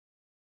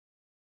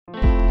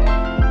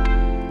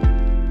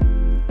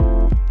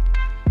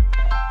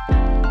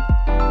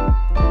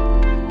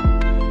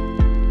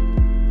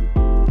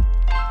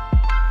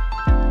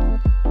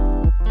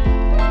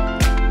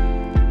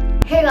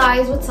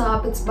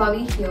up, it's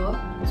Bhavi here.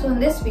 So in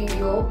this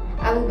video,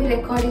 I will be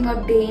recording a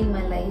day in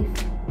my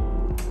life,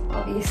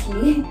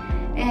 obviously.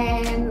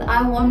 And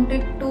I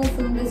wanted to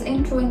film this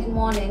intro in the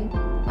morning,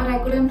 but I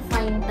couldn't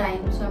find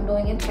time, so I'm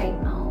doing it right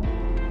now.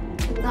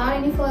 So without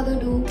any further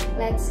ado,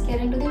 let's get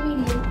into the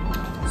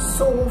video.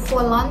 So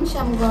for lunch,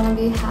 I'm gonna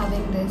be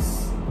having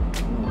this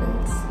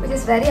noodles, which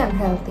is very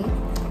unhealthy.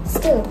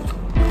 Still.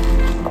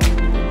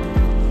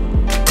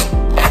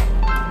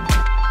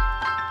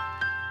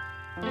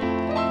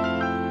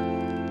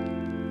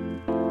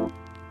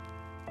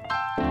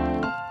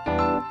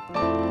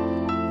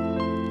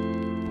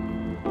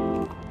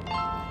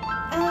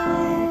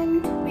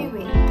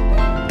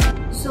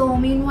 So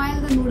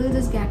meanwhile the noodles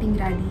is getting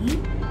ready,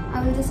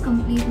 I will just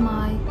complete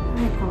my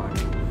record.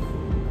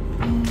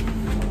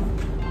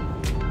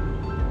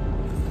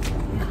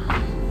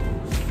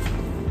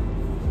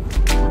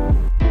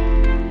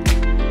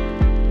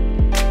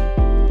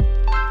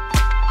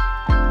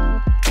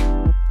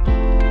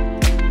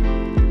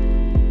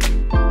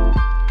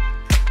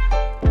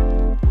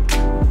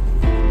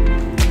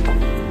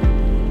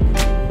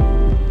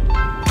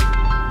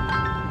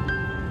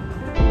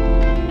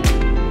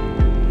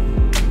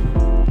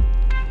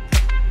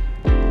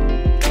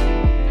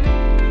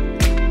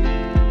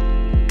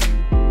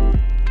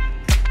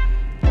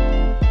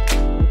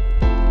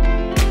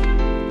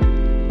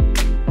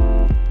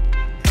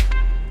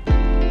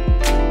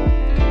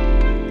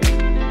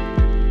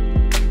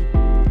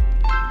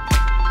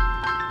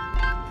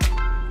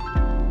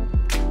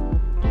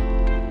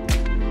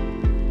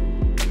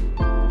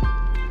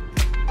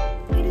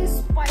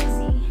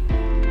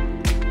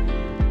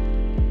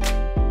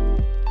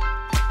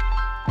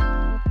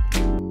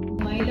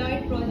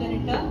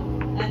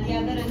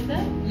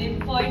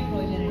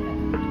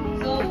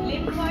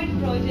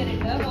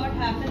 Progenitor, what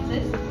happens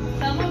is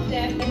some of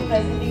them in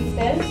presenting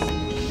cells.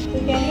 So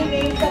can you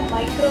name some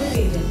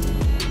macrophages?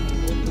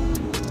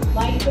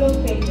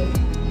 Macrophages.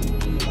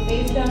 So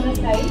based on the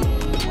size,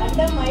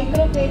 under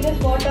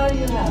macrophages, what all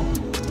you have?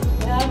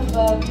 You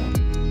have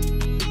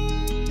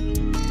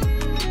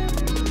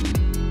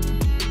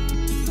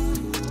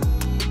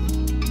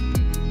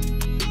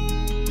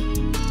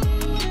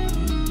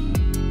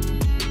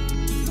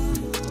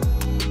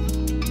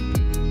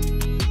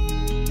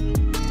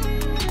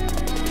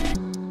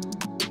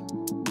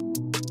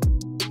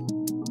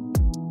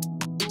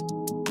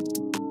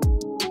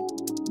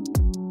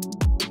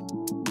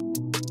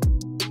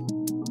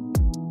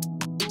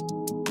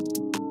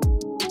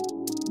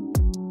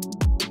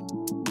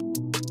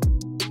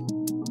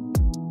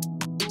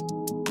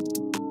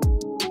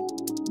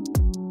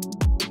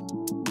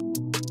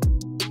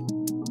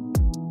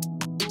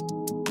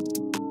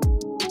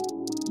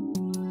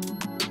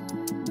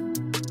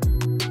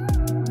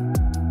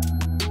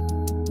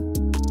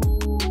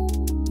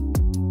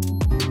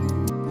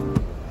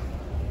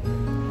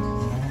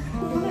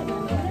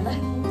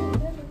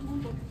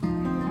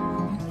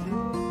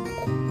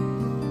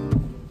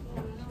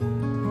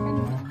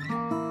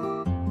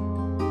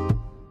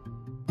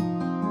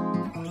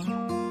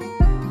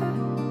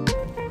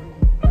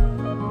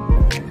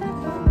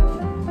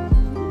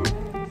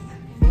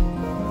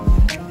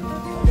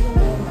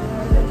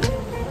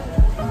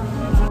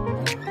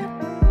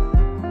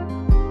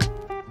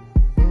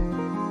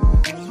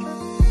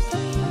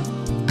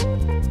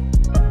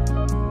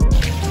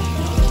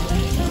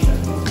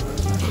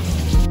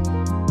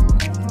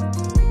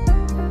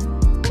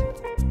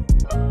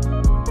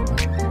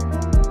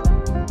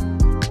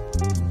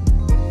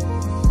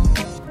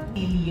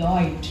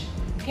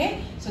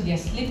okay, so they are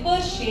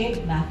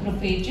slipper-shaped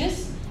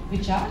macrophages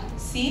which are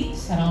seen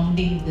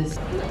surrounding this.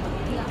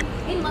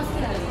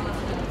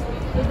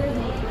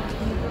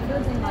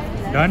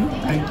 Done?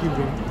 Thank you,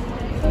 bro.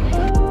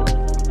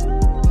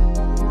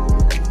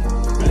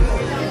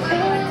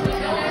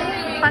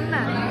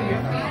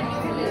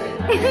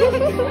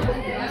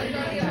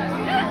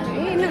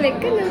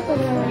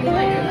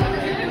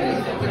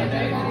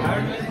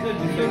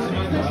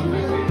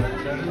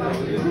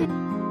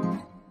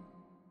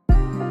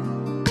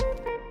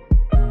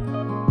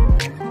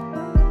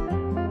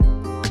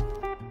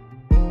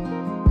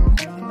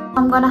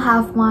 I'm gonna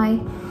have my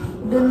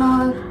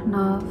dinner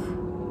now.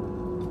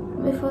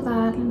 Before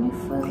that, let me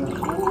first.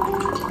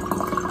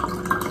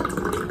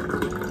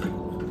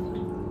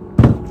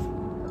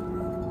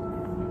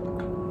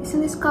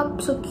 Isn't this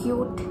cup so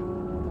cute?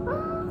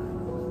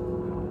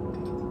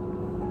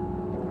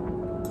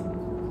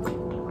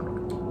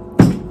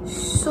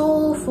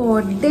 So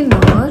for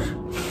dinner,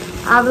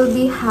 I will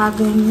be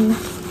having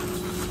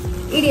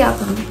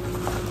idiyappam.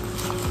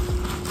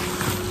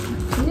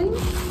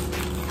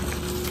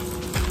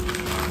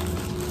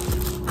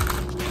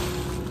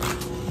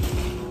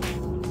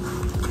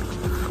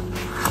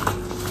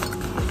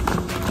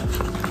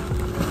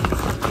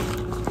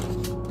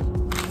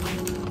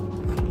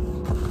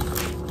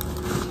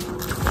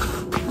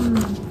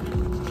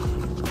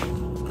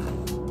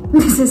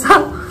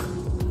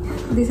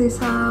 This is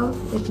how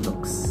it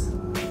looks.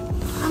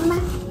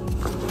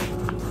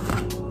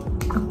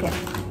 Okay.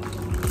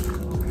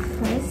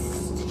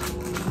 First,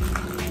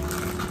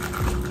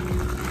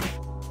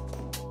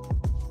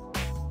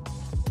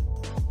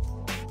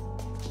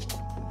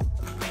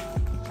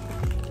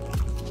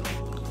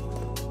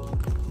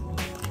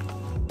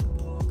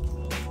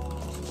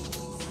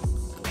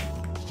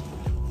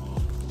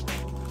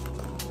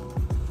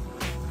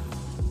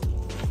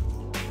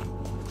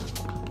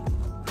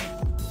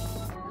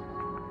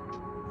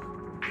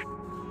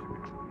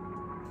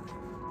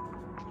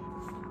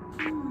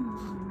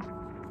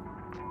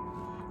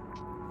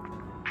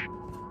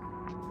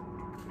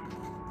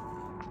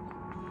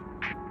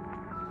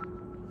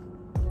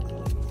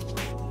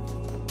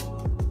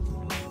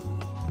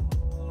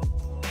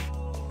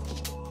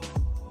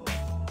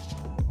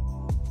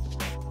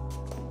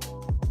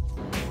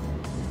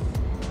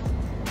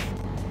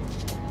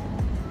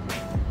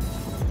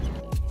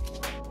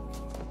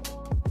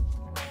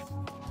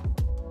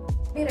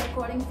 be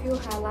recording few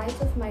highlights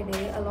of my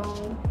day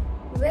along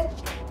with